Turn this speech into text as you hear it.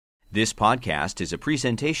This podcast is a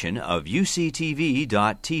presentation of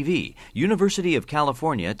UCTV.tv, University of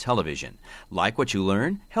California Television. Like what you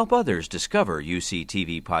learn? Help others discover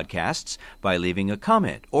UCTV podcasts by leaving a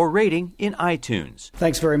comment or rating in iTunes.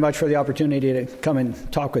 Thanks very much for the opportunity to come and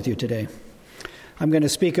talk with you today. I'm going to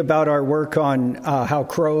speak about our work on how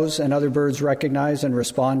crows and other birds recognize and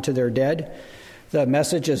respond to their dead. The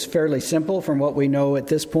message is fairly simple from what we know at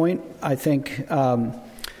this point. I think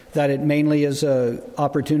that it mainly is an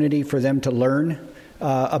opportunity for them to learn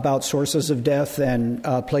about sources of death and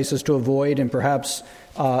places to avoid and perhaps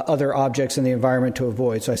other objects in the environment to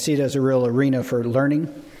avoid. So I see it as a real arena for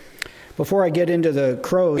learning. Before I get into the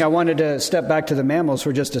crows, I wanted to step back to the mammals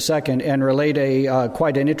for just a second and relate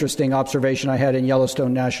quite an interesting observation I had in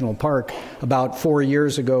Yellowstone National Park about 4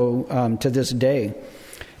 years ago to this day.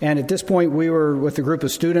 And at this point, we were with a group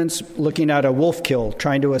of students looking at a wolf kill,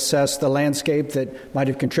 trying to assess the landscape that might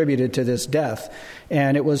have contributed to this death.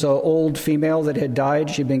 And it was an old female that had died.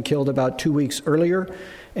 She'd been killed about 2 weeks earlier.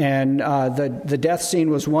 And the death scene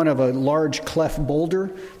was one of a large cleft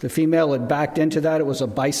boulder. The female had backed into that. It was a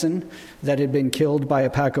bison that had been killed by a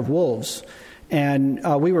pack of wolves. And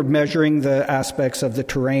we were measuring the aspects of the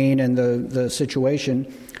terrain and the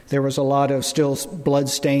situation. There was a lot of still blood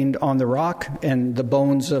stained on the rock and the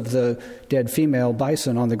bones of the dead female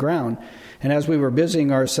bison on the ground. And as we were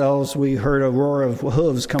busying ourselves, we heard a roar of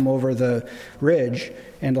hooves come over the ridge,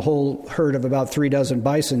 and the whole herd of about 36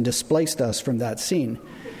 bison displaced us from that scene.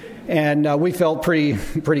 And we felt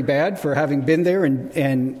pretty bad for having been there and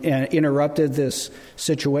interrupted this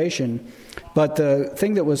situation. But the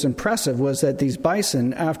thing that was impressive was that these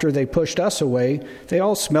bison, after they pushed us away, they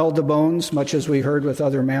all smelled the bones, much as we heard with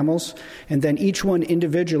other mammals, and then each one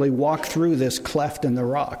individually walked through this cleft in the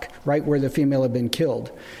rock, right where the female had been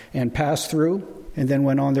killed, and passed through, and then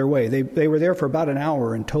went on their way. They were there for about an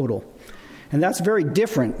hour in total. And that's very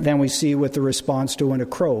different than we see with the response to when a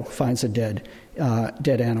crow finds a dead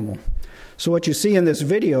animal. So what you see in this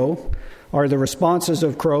video are the responses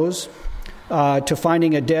of crows to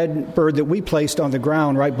finding a dead bird that we placed on the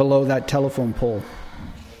ground right below that telephone pole.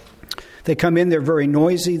 They come in, they're very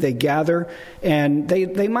noisy, they gather, and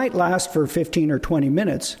they might last for 15 or 20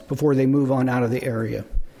 minutes before they move on out of the area.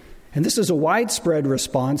 And this is a widespread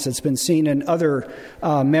response that's been seen in other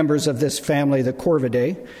members of this family, the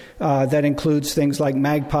Corvidae, that includes things like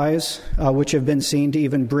magpies, which have been seen to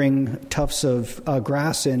even bring tufts of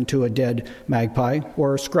grass into a dead magpie,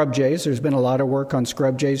 or scrub jays. There's been a lot of work on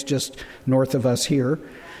scrub jays just north of us here,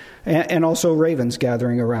 and also ravens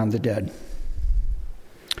gathering around the dead.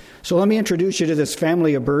 So let me introduce you to this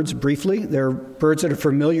family of birds briefly. They're birds that are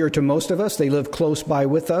familiar to most of us. They live close by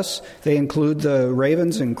with us. They include the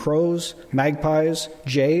ravens and crows, magpies,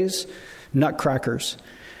 jays, nutcrackers.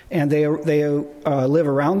 And they live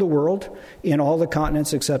around the world in all the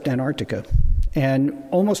continents except Antarctica. And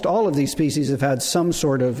almost all of these species have had some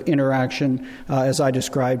sort of interaction, as I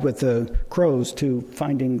described with the crows, to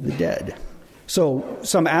finding the dead. So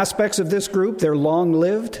some aspects of this group, they're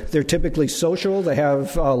long-lived, they're typically social, they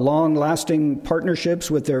have long-lasting partnerships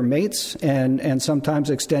with their mates and sometimes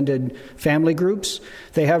extended family groups.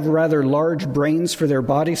 They have rather large brains for their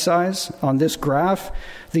body size. On this graph,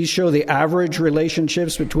 these show the average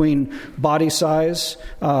relationships between body size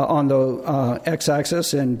on the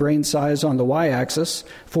x-axis and brain size on the y-axis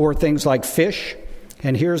for things like fish.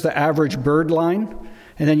 And here's the average bird line.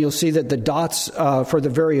 And then you'll see that the dots for the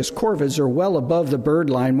various corvids are well above the bird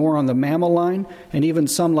line, more on the mammal line, and even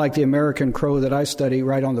some like the American crow that I study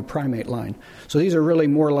right on the primate line. So these are really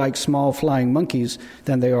more like small flying monkeys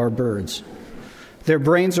than they are birds. Their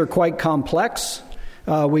brains are quite complex.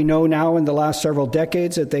 We know now in the last several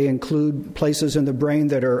decades that they include places in the brain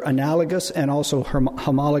that are analogous and also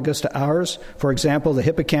homologous to ours. For example, the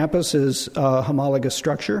hippocampus is a homologous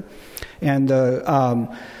structure, and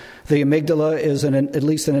the amygdala is at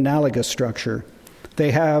least an analogous structure.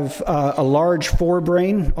 They have a large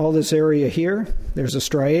forebrain, all this area here. There's a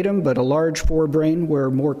striatum, but a large forebrain where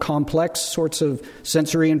more complex sorts of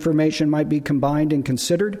sensory information might be combined and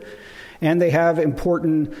considered. And they have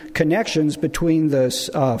important connections between this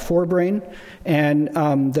forebrain and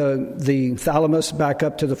the thalamus back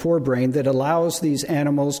up to the forebrain that allows these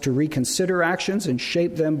animals to reconsider actions and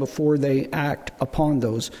shape them before they act upon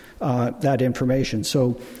that information.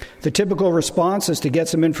 So the typical response is to get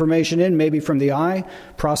some information in, maybe from the eye,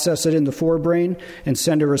 process it in the forebrain, and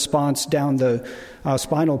send a response down the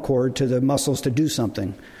spinal cord to the muscles to do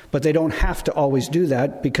something. But they don't have to always do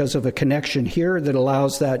that because of a connection here that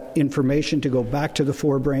allows that information to go back to the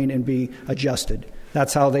forebrain and be adjusted.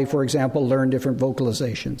 That's how they, for example, learn different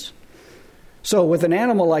vocalizations. So with an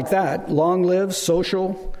animal like that, long-lived,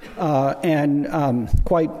 social, and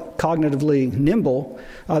quite cognitively nimble,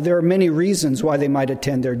 there are many reasons why they might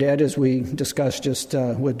attend their dead, as we discussed just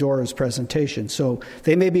with Dora's presentation. So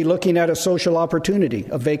they may be looking at a social opportunity,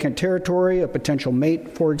 a vacant territory, a potential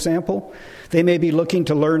mate, for example. They may be looking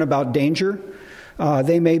to learn about danger.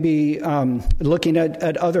 They may be looking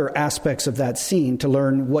at other aspects of that scene to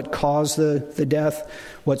learn what caused the death,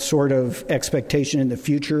 what sort of expectation in the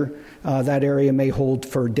future that area may hold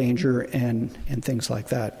for danger and things like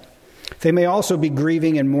that. They may also be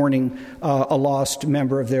grieving and mourning a lost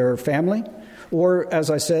member of their family. Or, as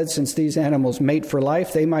I said, since these animals mate for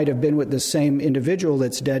life, they might have been with the same individual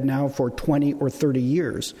that's dead now for 20 or 30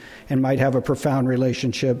 years and might have a profound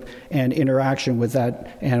relationship and interaction with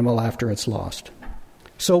that animal after it's lost.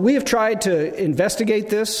 So we have tried to investigate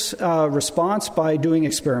this response by doing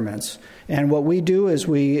experiments. And what we do is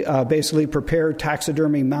we basically prepare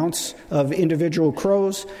taxidermy mounts of individual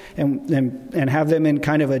crows and have them in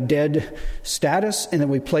kind of a dead status, and then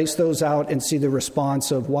we place those out and see the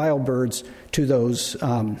response of wild birds to those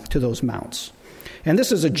mounts. And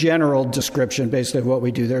this is a general description, basically, of what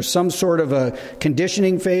we do. There's some sort of a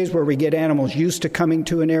conditioning phase where we get animals used to coming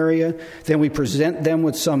to an area. Then we present them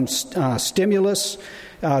with some stimulus.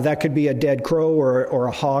 That could be a dead crow or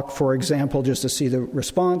a hawk, for example, just to see the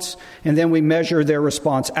response. And then we measure their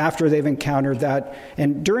response after they've encountered that.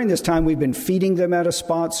 And during this time, we've been feeding them at a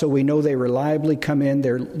spot, so we know they reliably come in.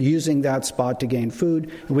 They're using that spot to gain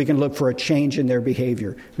food, and we can look for a change in their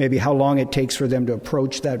behavior, maybe how long it takes for them to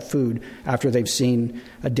approach that food after they've seen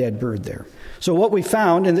a dead bird there. So what we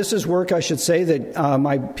found, and this is work, I should say, that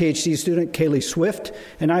my PhD student, Kaylee Swift,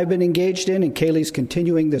 and I have been engaged in, and Kaylee's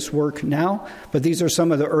continuing this work now, but these are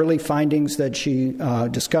some of the early findings that she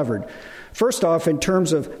discovered. First off, in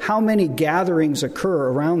terms of how many gatherings occur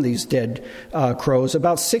around these dead crows,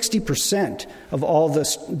 about 60% of all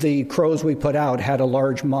the crows we put out had a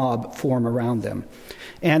large mob form around them.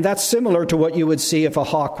 And that's similar to what you would see if a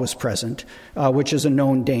hawk was present, which is a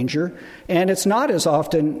known danger. And it's not as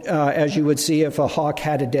often as you would see if a hawk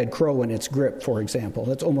had a dead crow in its grip, for example.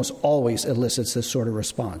 That almost always elicits this sort of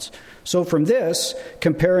response. So from this,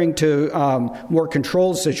 comparing to more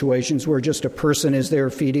controlled situations where just a person is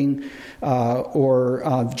there feeding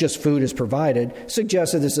or just food is provided,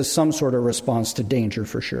 suggests that this is some sort of response to danger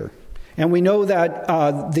for sure. And we know that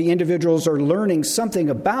the individuals are learning something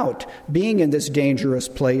about being in this dangerous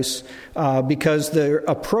place because their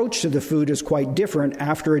approach to the food is quite different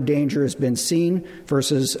after a danger has been seen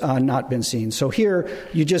versus not been seen. So here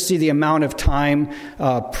you just see the amount of time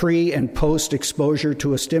pre and post exposure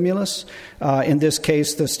to a stimulus. In this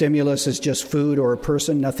case, the stimulus is just food or a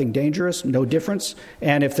person, nothing dangerous, no difference.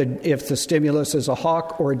 And if the stimulus is a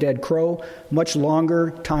hawk or a dead crow, much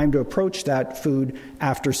longer time to approach that food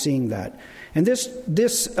after seeing that. And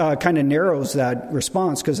this kind of narrows that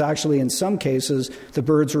response because actually in some cases the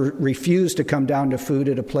birds refused to come down to food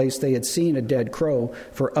at a place they had seen a dead crow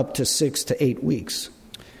for up to 6 to 8 weeks.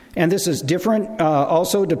 And this is different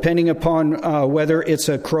also depending upon whether it's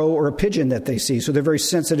a crow or a pigeon that they see. So they're very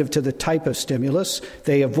sensitive to the type of stimulus.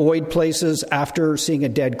 They avoid places after seeing a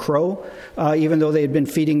dead crow, even though they had been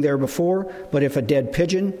feeding there before. But if a dead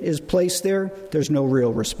pigeon is placed there, there's no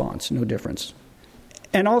real response, no difference.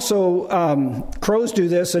 And also, crows do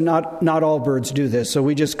this, and not all birds do this. So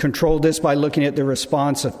we just controlled this by looking at the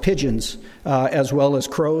response of pigeons as well as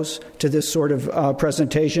crows to this sort of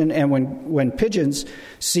presentation. And when pigeons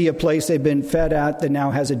see a place they've been fed at that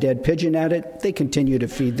now has a dead pigeon at it, they continue to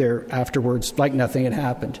feed there afterwards like nothing had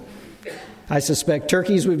happened. I suspect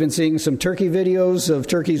turkeys, we've been seeing some turkey videos of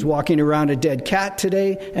turkeys walking around a dead cat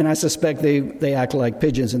today, and I suspect they act like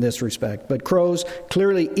pigeons in this respect. But crows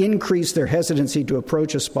clearly increase their hesitancy to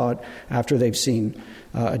approach a spot after they've seen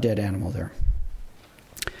a dead animal there.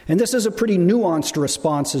 And this is a pretty nuanced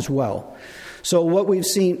response as well. So what we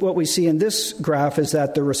see in this graph is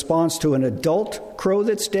that the response to an adult crow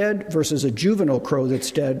that's dead versus a juvenile crow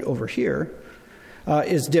that's dead over here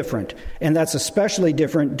is different. And that's especially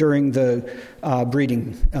different during the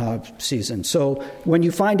breeding season. So when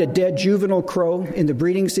you find a dead juvenile crow in the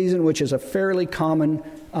breeding season, which is a fairly common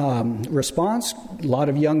response, a lot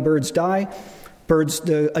of young birds die.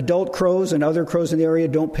 The adult crows and other crows in the area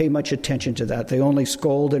don't pay much attention to that. They only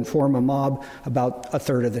scold and form a mob about a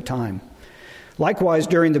third of the time. Likewise,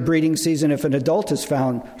 during the breeding season, if an adult is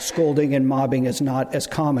found, scolding and mobbing is not as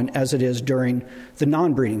common as it is during the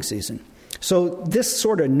non-breeding season. So this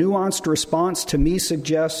sort of nuanced response to me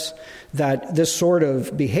suggests that this sort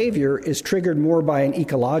of behavior is triggered more by an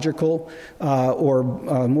ecological or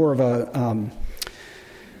more of a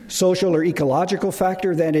social or ecological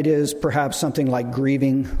factor than it is perhaps something like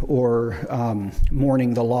grieving or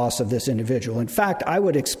mourning the loss of this individual. In fact, I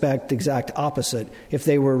would expect the exact opposite if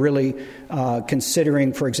they were really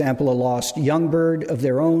considering, for example, a lost young bird of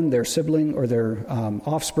their own, their sibling or their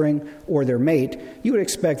offspring or their mate. You would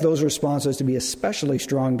expect those responses to be especially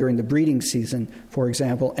strong during the breeding season, for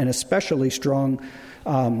example, and especially strong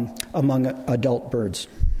among adult birds.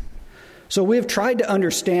 So we've tried to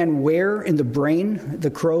understand where in the brain the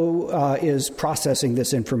crow is processing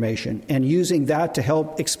this information and using that to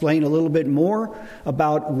help explain a little bit more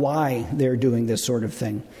about why they're doing this sort of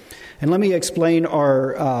thing. And let me explain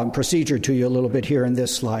our procedure to you a little bit here in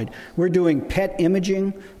this slide. We're doing PET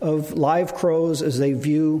imaging of live crows as they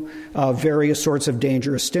view various sorts of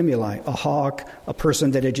dangerous stimuli, a hawk, a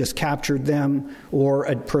person that had just captured them, or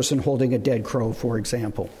a person holding a dead crow, for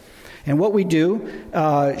example. And what we do,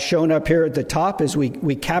 shown up here at the top, is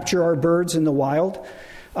we capture our birds in the wild.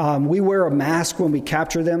 We wear a mask when we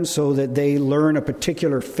capture them so that they learn a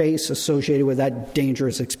particular face associated with that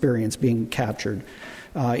dangerous experience being captured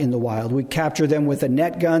in the wild. We capture them with a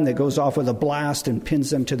net gun that goes off with a blast and pins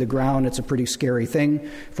them to the ground. It's a pretty scary thing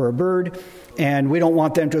for a bird. And we don't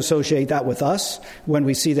want them to associate that with us when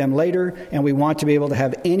we see them later, and we want to be able to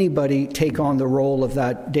have anybody take on the role of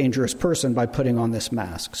that dangerous person by putting on this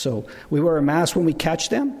mask. So we wear a mask when we catch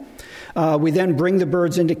them. We then bring the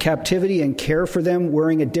birds into captivity and care for them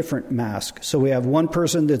wearing a different mask. So we have one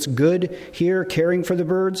person that's good here caring for the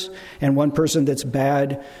birds, and one person that's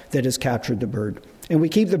bad that has captured the bird. And we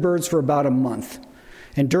keep the birds for about a month.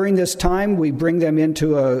 And during this time, we bring them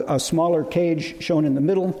into a smaller cage shown in the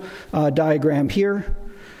middle diagram here,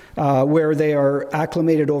 where they are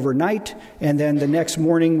acclimated overnight, and then the next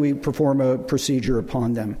morning we perform a procedure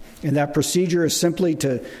upon them. And that procedure is simply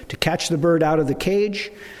to catch the bird out of the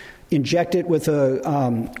cage, inject it with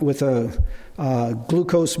a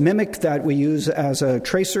glucose mimic that we use as a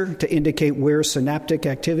tracer to indicate where synaptic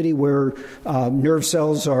activity, where nerve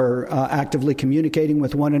cells are actively communicating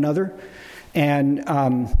with one another. And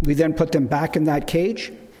we then put them back in that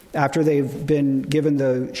cage after they've been given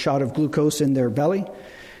the shot of glucose in their belly.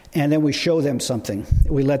 And then we show them something.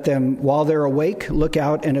 We let them, while they're awake, look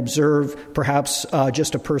out and observe perhaps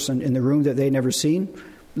just a person in the room that they'd never seen.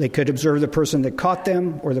 They could observe the person that caught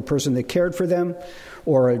them, or the person that cared for them,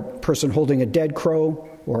 or a person holding a dead crow,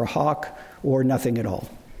 or a hawk, or nothing at all.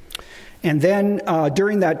 And then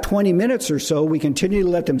during that 20 minutes or so, we continue to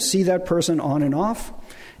let them see that person on and off,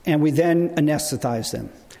 and we then anesthetize them.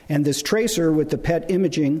 And this tracer with the PET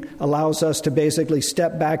imaging allows us to basically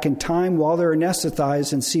step back in time while they're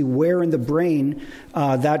anesthetized and see where in the brain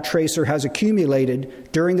that tracer has accumulated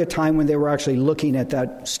during the time when they were actually looking at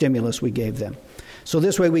that stimulus we gave them. So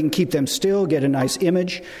this way we can keep them still, get a nice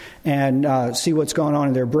image, and see what's going on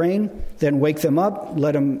in their brain, then wake them up,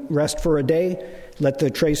 let them rest for a day, let the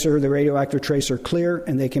tracer, the radioactive tracer, clear,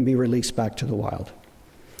 and they can be released back to the wild.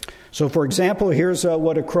 So, for example, here's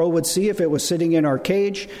what a crow would see if it was sitting in our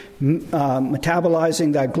cage,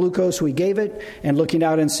 metabolizing that glucose we gave it, and looking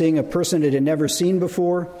out and seeing a person it had never seen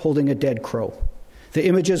before holding a dead crow. The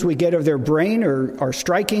images we get of their brain are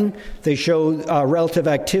striking. They show relative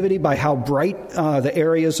activity by how bright the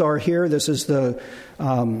areas are here. This is the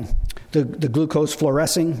glucose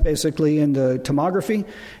fluorescing, basically, in the tomography.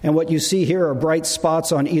 And what you see here are bright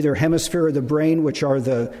spots on either hemisphere of the brain, which are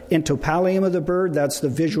the entopallium of the bird. That's the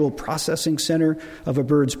visual processing center of a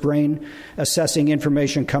bird's brain, assessing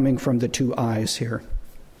information coming from the two eyes here.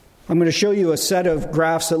 I'm going to show you a set of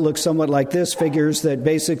graphs that look somewhat like this, figures that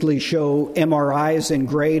basically show MRIs in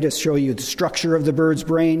gray to show you the structure of the bird's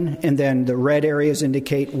brain, and then the red areas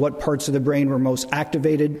indicate what parts of the brain were most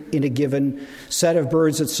activated in a given set of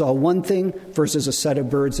birds that saw one thing versus a set of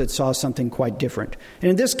birds that saw something quite different. And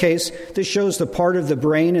in this case, this shows the part of the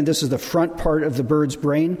brain, and this is the front part of the bird's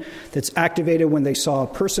brain that's activated when they saw a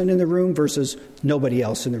person in the room versus nobody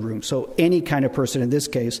else in the room. So any kind of person in this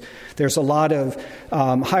case. There's a lot of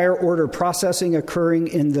higher order processing occurring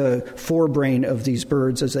in the forebrain of these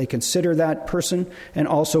birds as they consider that person, and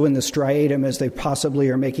also in the striatum as they possibly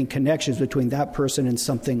are making connections between that person and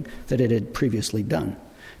something that it had previously done.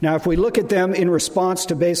 Now, if we look at them in response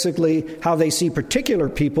to basically how they see particular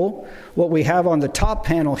people, what we have on the top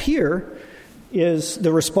panel here is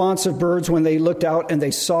the response of birds when they looked out and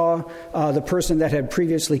they saw the person that had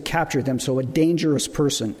previously captured them, so a dangerous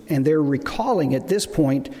person. And they're recalling at this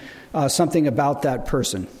point something about that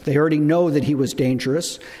person. They already know that he was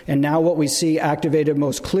dangerous, and now what we see activated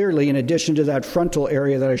most clearly, in addition to that frontal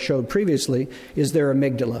area that I showed previously, is their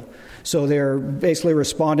amygdala. So they're basically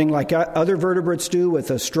responding like other vertebrates do, with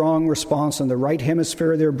a strong response in the right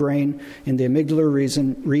hemisphere of their brain, in the amygdala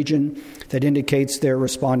region that indicates they're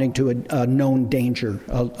responding to a known danger,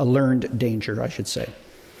 a learned danger, I should say.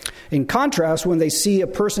 In contrast, when they see a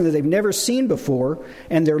person that they've never seen before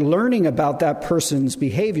and they're learning about that person's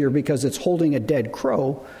behavior because it's holding a dead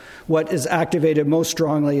crow, what is activated most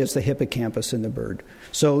strongly is the hippocampus in the bird.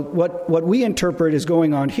 So what we interpret is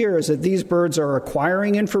going on here is that these birds are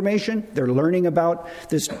acquiring information. They're learning about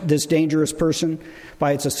this dangerous person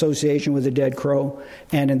by its association with a dead crow.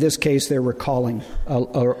 And in this case, they're recalling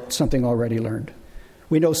something already learned.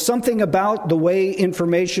 We know something about the way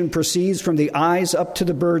information proceeds from the eyes up to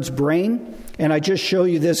the bird's brain. And I just show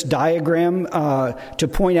you this diagram to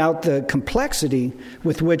point out the complexity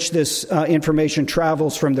with which this information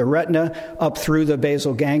travels from the retina up through the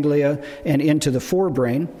basal ganglia and into the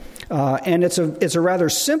forebrain. And it's a rather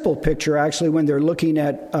simple picture, actually, when they're looking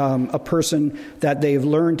at a person that they've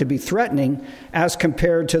learned to be threatening, as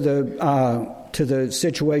compared to the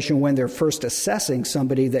situation when they're first assessing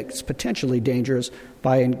somebody that's potentially dangerous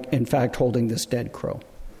by, in fact, holding this dead crow.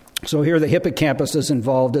 So here the hippocampus is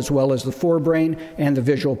involved, as well as the forebrain and the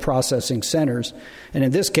visual processing centers. And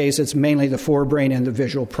in this case, it's mainly the forebrain and the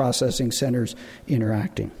visual processing centers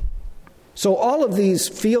interacting. So all of these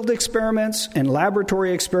field experiments and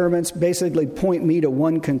laboratory experiments basically point me to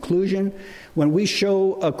one conclusion. When we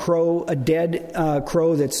show a crow, a dead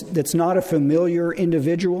crow that's not a familiar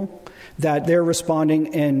individual, that they're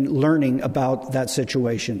responding and learning about that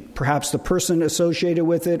situation. Perhaps the person associated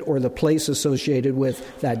with it or the place associated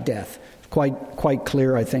with that death. Quite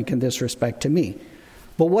clear, I think, in this respect to me.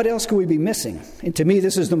 But what else could we be missing? And to me,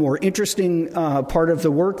 this is the more interesting part of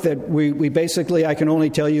the work that we basically, I can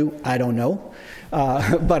only tell you, I don't know.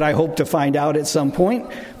 But I hope to find out at some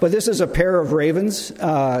point. But this is a pair of ravens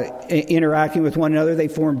interacting with one another. They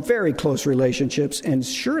form very close relationships, and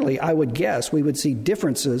surely I would guess we would see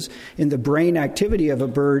differences in the brain activity of a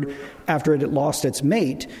bird after it had lost its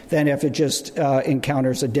mate than if it just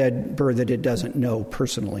encounters a dead bird that it doesn't know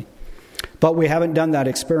personally. But we haven't done that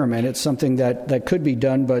experiment. It's something that could be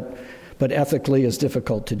done, but ethically is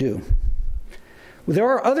difficult to do. There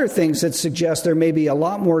are other things that suggest there may be a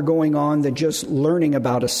lot more going on than just learning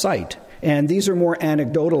about a site, and these are more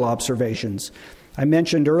anecdotal observations. I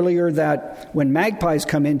mentioned earlier that when magpies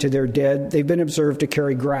come into their dead, they've been observed to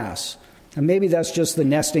carry grass. And maybe that's just the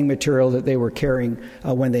nesting material that they were carrying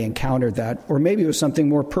when they encountered that, or maybe it was something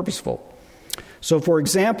more purposeful. So, for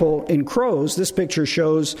example, in crows, this picture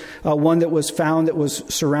shows one that was found that was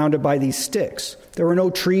surrounded by these sticks. There were no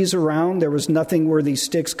trees around. There was nothing where these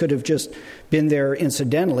sticks could have just been there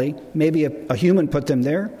incidentally. Maybe a human put them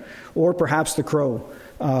there, or perhaps the crow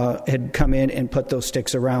had come in and put those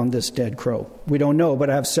sticks around this dead crow. We don't know, but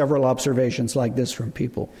I have several observations like this from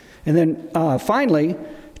people. And then finally,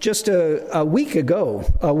 just a week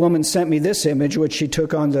ago, a woman sent me this image, which she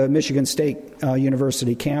took on the Michigan State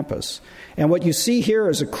University campus. And what you see here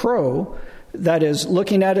is a crow that is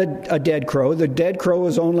looking at a dead crow. The dead crow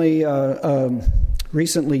was only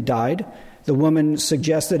recently died. The woman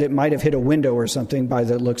suggested it might have hit a window or something by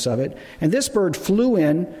the looks of it. And this bird flew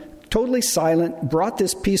in, totally silent, brought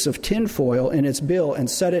this piece of tin foil in its bill and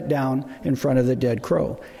set it down in front of the dead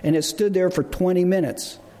crow. And it stood there for 20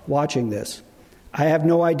 minutes watching this. I have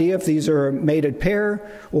no idea if these are a mated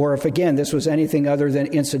pair or if, again, this was anything other than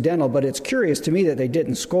incidental, but it's curious to me that they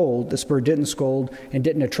didn't scold. This bird didn't scold and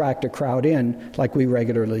didn't attract a crowd in like we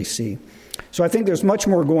regularly see. So I think there's much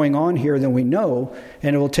more going on here than we know,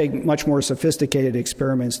 and it will take much more sophisticated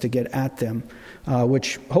experiments to get at them,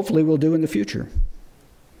 which hopefully we'll do in the future.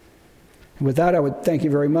 And with that, I would thank you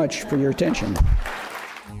very much for your attention.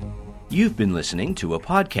 You've been listening to a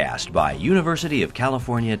podcast by University of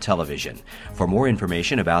California Television. For more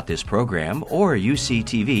information about this program or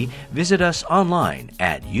UCTV, visit us online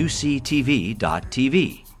at uctv.tv.